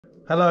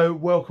Hello,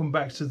 welcome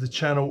back to the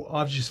channel.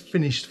 I've just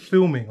finished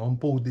filming on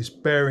board this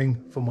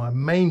Bering for my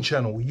main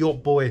channel,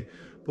 Yacht Boy.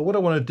 But what I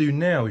want to do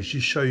now is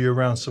just show you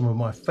around some of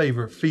my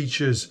favorite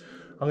features.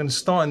 I'm going to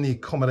start in the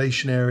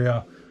accommodation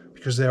area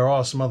because there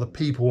are some other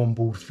people on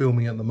board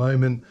filming at the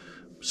moment.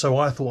 So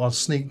I thought I'd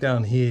sneak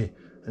down here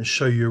and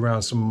show you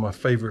around some of my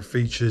favorite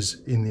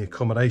features in the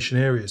accommodation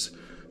areas.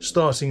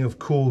 Starting, of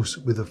course,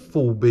 with a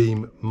full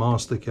beam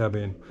master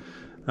cabin.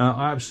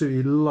 I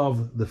absolutely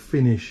love the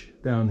finish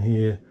down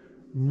here.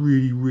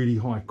 Really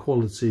high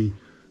quality.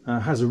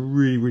 Has a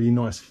really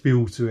nice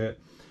feel to it.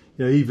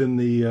 You know, even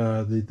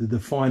the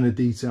finer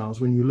details,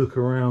 when you look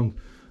around,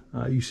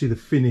 you see the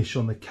finish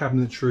on the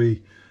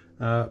cabinetry.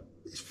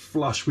 It's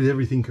flush with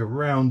everything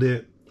around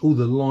it. All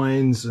the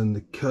lines and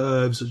the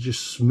curves are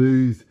just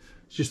smooth.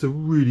 It's just a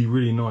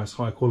really nice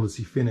high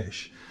quality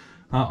finish.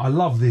 I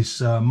love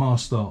this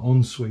master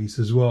ensuite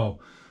as well.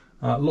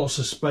 Lots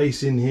of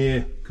space in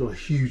here. Got a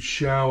huge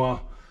shower.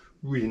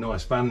 Really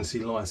nice vanity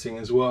lighting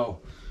as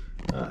well.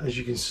 As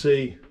you can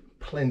see,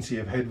 plenty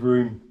of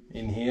headroom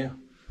in here,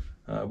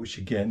 which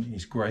again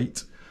is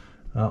great.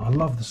 I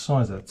love the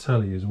size of that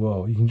telly as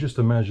well. You can just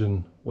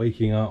imagine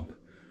waking up,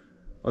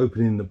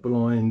 opening the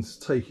blinds,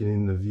 taking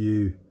in the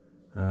view,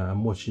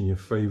 and watching your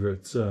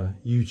favourite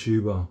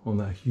YouTuber on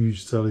that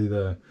huge telly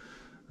there.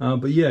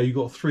 But yeah, you've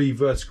got 3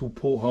 vertical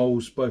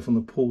portholes, both on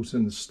the port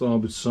and the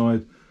starboard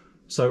side.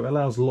 So it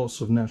allows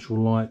lots of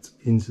natural light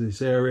into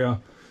this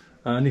area.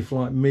 And if,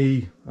 like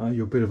me,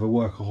 you're a bit of a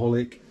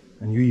workaholic,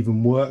 and you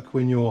even work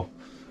when you're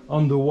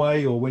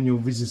underway or when you're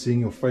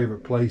visiting your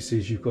favourite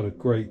places, you've got a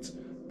great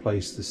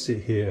place to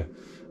sit here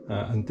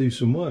and do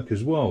some work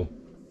as well.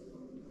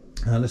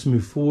 Let's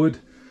move forward.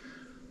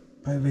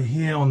 Over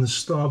here on the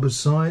starboard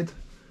side,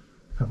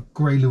 have a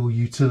great little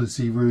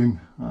utility room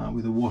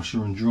with a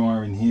washer and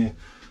dryer in here.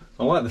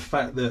 I like the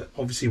fact that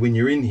obviously when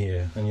you're in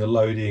here and you're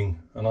loading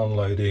and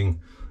unloading,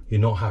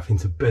 you're not having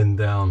to bend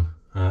down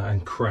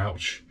and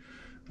crouch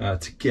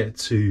to get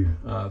to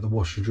the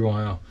washer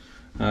dryer.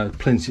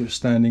 Plenty of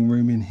standing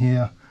room in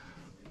here.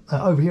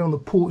 Over here on the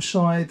port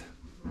side,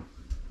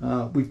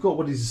 we've got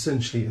what is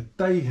essentially a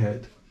day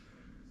head,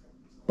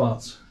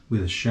 but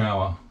with a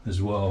shower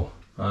as well.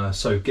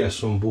 So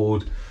guests on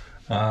board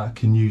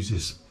can use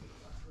this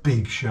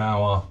big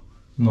shower.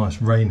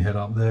 Nice rain head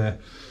up there.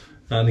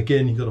 And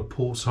again, you've got a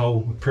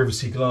porthole with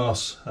privacy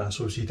glass, so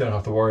obviously you don't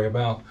have to worry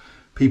about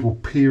people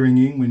peering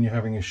in when you're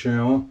having a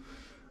shower.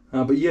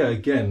 But yeah,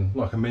 again,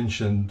 like I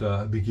mentioned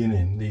at the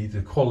beginning,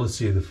 the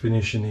quality of the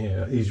finish in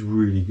here is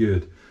really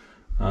good.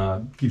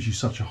 Gives you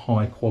such a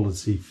high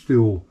quality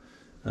feel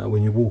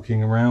when you're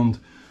walking around.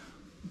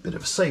 Bit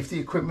of safety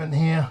equipment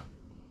here.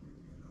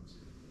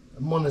 A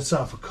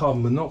monitor for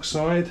carbon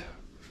monoxide.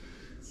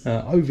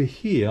 Over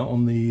here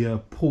on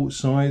the port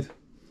side,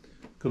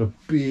 got a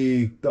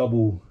big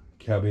double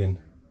cabin.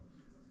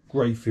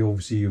 Great for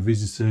obviously your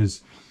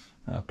visitors.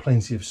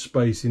 Plenty of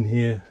space in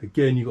here.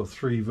 Again, you've got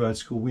 3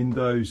 vertical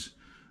windows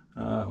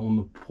on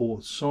the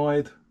port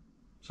side,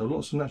 so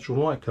lots of natural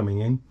light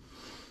coming in.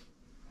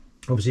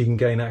 Obviously you can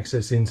gain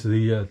access into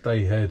the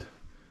day head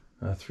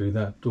through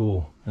that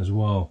door as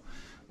well.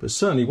 But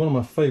certainly one of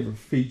my favourite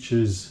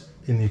features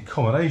in the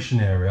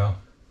accommodation area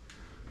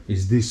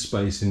is this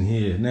space in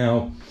here.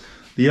 Now,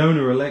 the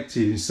owner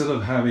elected, instead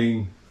of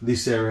having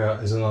this area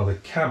as another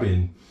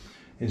cabin,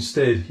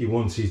 instead, he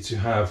wanted to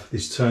have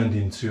this turned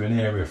into an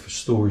area for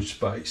storage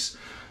space.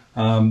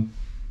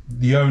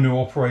 The owner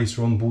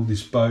operator on board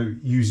this boat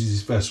uses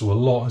this vessel a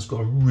lot, has got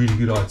a really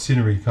good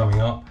itinerary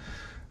coming up.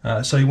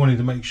 So he wanted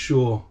to make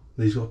sure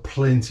that he's got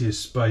plenty of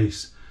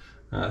space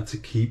to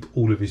keep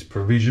all of his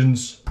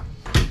provisions.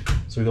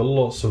 So we've got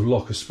lots of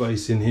locker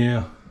space in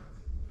here.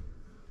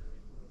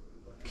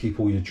 Keep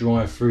all your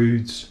dry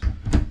foods,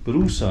 but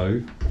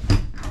also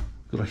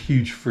got a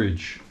huge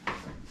fridge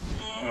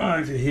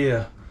over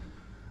here.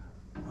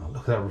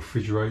 Look at that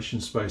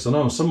refrigeration space. I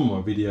know on some of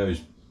my videos,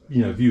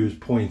 you know, viewers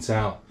point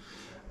out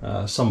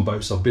some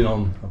boats I've been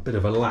on a bit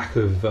of a lack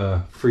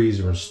of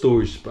freezer and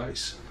storage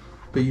space,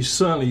 but you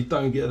certainly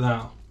don't get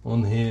that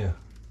on here.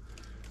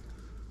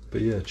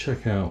 But yeah,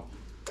 check out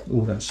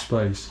all that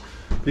space.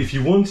 But if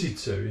you wanted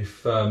to,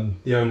 if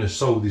the owner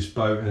sold this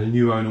boat and a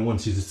new owner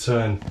wanted to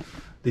turn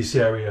this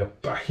area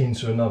back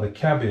into another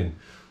cabin,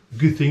 the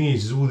good thing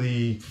is all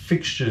the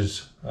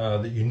fixtures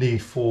that you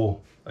need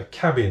for a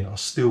cabin are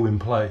still in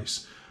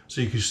place. So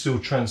you could still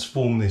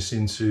transform this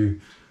into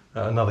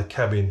another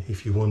cabin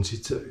if you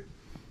wanted to.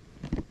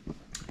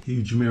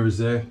 Huge mirrors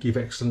there, give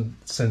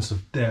excellent sense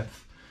of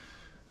depth.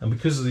 And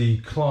because of the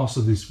class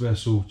of this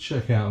vessel,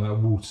 check out that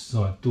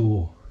watertight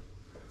door.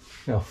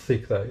 How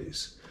thick that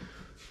is.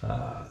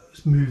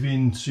 Let's move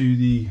into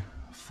the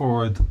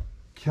forward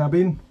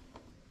cabin.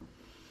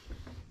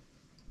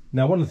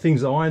 Now, one of the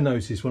things that I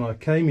noticed when I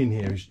came in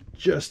here is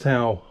just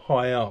how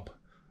high up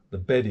the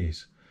bed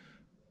is.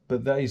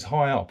 But that is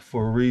high up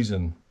for a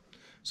reason.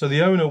 So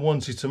the owner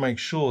wanted to make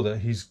sure that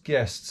his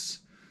guests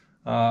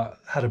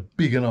had a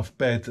big enough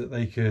bed that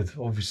they could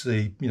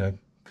obviously, you know,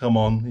 come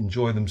on,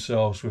 enjoy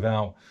themselves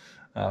without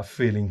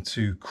feeling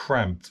too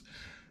cramped.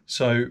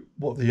 So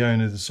what the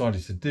owner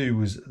decided to do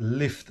was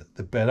lift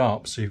the bed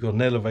up, so you've got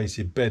an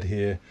elevated bed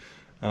here,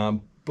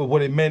 but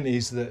what it meant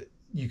is that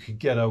you could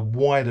get a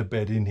wider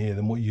bed in here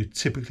than what you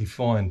typically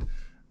find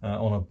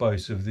on a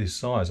boat of this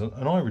size,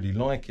 and I really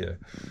like it.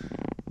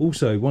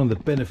 Also, one of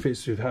the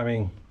benefits of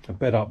having a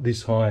bed up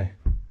this high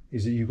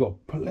is that you've got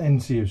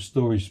plenty of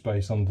storage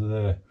space under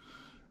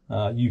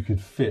there. You could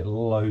fit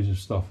loads of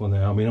stuff on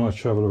there. I mean, I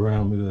travel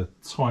around with a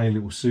tiny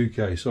little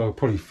suitcase, so I'll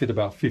probably fit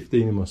about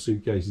 15 of my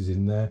suitcases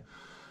in there.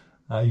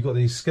 You've got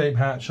the escape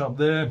hatch up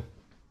there,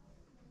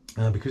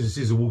 because this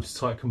is a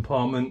watertight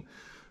compartment.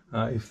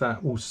 If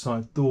that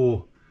watertight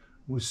door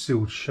was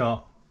sealed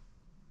shut,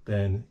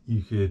 then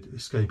you could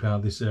escape out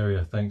of this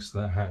area thanks to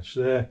that hatch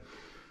there.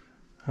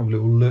 Have a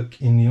little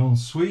look in the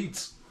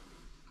ensuite.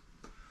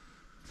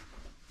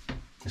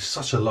 It's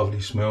such a lovely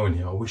smell in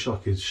here. I wish I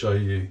could show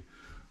you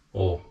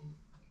or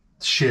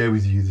share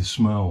with you the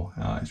smell.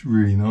 It's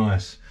really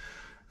nice.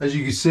 As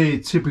you can see, a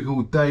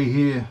typical day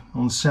here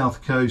on the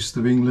south coast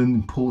of England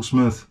in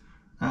Portsmouth,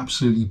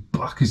 absolutely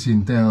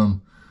bucketing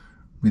down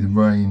with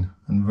rain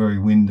and very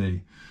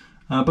windy.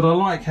 But I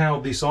like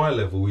how this eye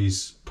level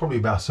is probably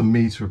about a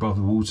metre above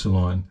the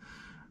waterline.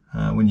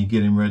 When you're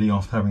getting ready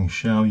after having a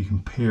shower, you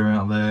can peer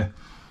out there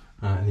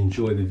and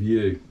enjoy the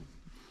view.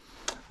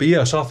 But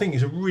yeah, so I think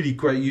it's a really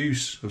great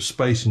use of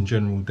space in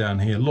general down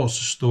here. Lots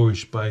of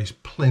storage space,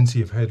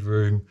 plenty of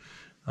headroom.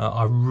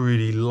 I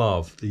really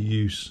love the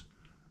use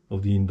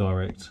of the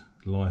indirect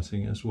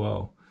lighting as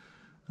well.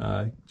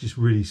 Just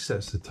really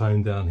sets the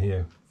tone down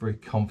here. Very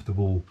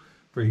comfortable,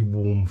 very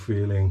warm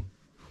feeling.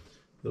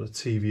 Got a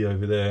TV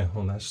over there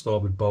on that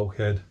starboard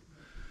bulkhead.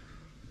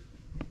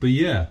 But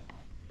yeah,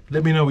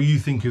 let me know what you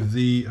think of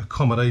the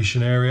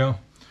accommodation area.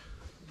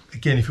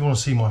 Again, if you want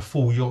to see my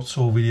full yacht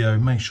tour video,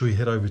 make sure you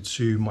head over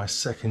to my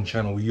second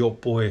channel, Yacht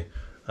Boy,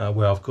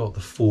 where I've got the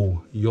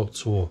full yacht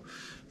tour.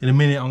 In a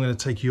minute, I'm going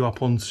to take you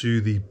up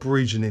onto the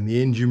bridge and in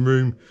the engine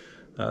room,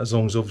 as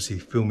long as obviously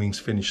filming's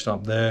finished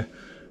up there.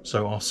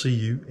 So I'll see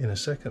you in a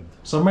second.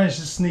 So I managed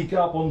to sneak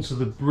up onto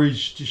the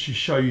bridge just to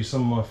show you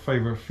some of my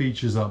favourite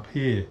features up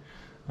here.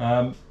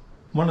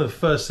 One of the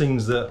first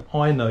things that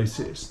I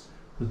noticed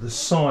was the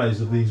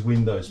size of these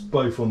windows,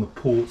 both on the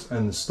port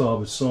and the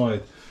starboard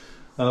side.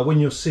 When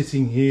you're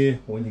sitting here,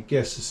 or when your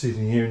guests are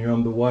sitting here and you're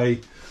underway,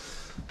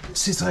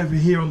 sit over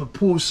here on the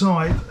port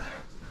side,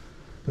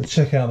 but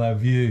check out that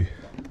view.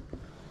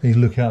 You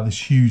look out this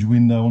huge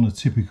window on a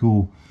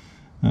typical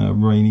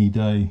rainy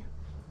day.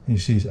 You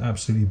see it's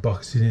absolutely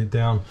bucketing it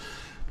down.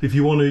 If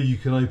you want to, you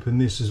can open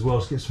this as well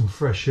to get some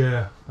fresh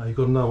air. You've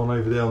got another one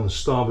over there on the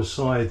starboard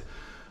side,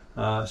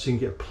 so you can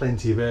get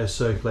plenty of air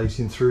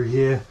circulating through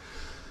here.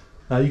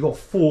 You've got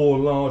 4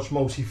 large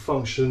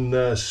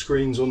multi-function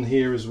screens on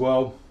here as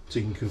well, so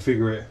you can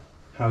configure it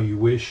how you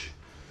wish.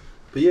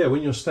 But yeah,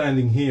 when you're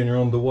standing here and you're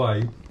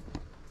underway,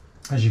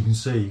 as you can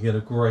see, you get a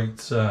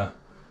great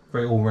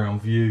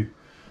all-round view.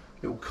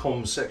 Little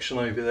comms section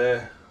over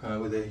there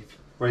with the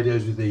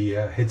radios with the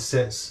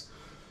headsets,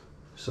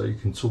 so you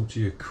can talk to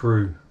your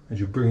crew as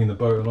you're bringing the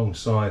boat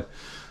alongside.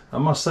 I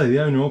must say, the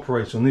owner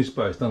operator on this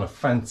boat has done a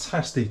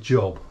fantastic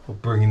job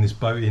of bringing this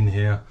boat in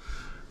here.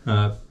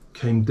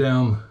 Came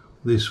down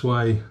this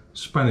way,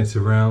 span it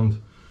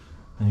around,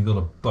 and you've got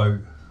a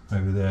boat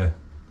over there,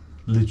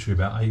 literally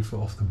about 8 foot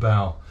off the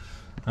bow.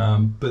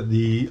 But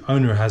the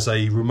owner has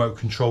a remote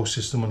control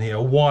system on here,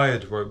 a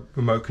wired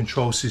remote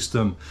control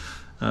system,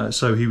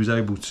 so he was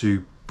able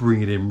to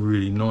bring it in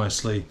really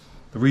nicely.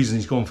 The reason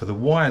he's gone for the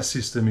wired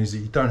system is that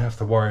you don't have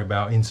to worry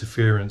about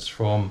interference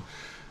from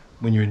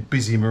when you're in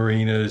busy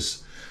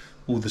marinas,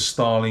 all the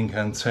Starlink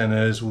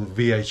antennas, all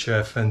the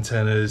VHF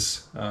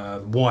antennas,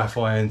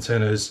 Wi-Fi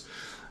antennas.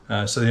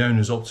 So the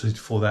owners opted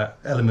for that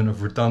element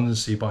of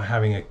redundancy by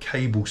having a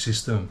cable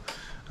system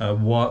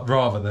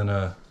rather than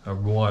a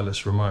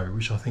wireless remote,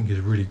 which I think is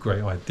a really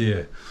great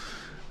idea.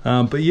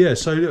 But yeah,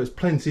 so there's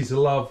plenty to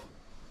love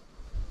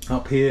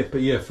up here.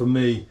 But yeah, for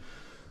me,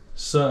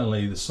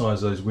 certainly the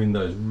size of those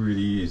windows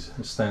really is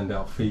a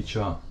standout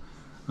feature.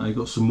 You've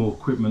got some more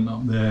equipment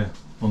up there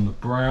on the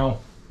brow.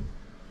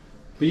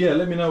 But yeah,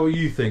 let me know what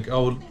you think.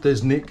 Oh,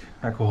 there's Nick,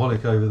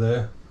 Aquaholic, over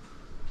there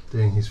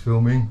doing his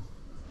filming.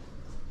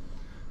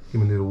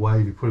 Give him a little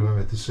wave, he probably won't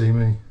be able to see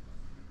me.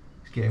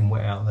 It's getting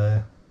wet out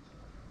there.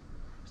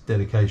 It's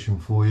dedication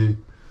for you.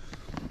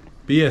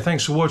 But yeah,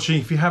 thanks for watching.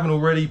 If you haven't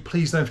already,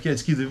 please don't forget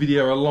to give the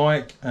video a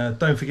like.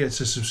 Don't forget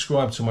to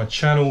subscribe to my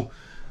channel.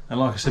 And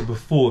like I said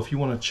before, if you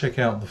want to check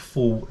out the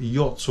full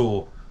yacht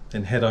tour,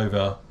 then head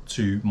over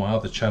to my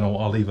other channel.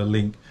 I'll leave a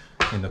link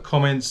in the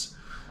comments.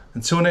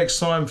 Until next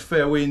time,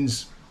 fair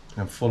winds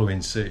and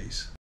following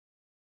seas.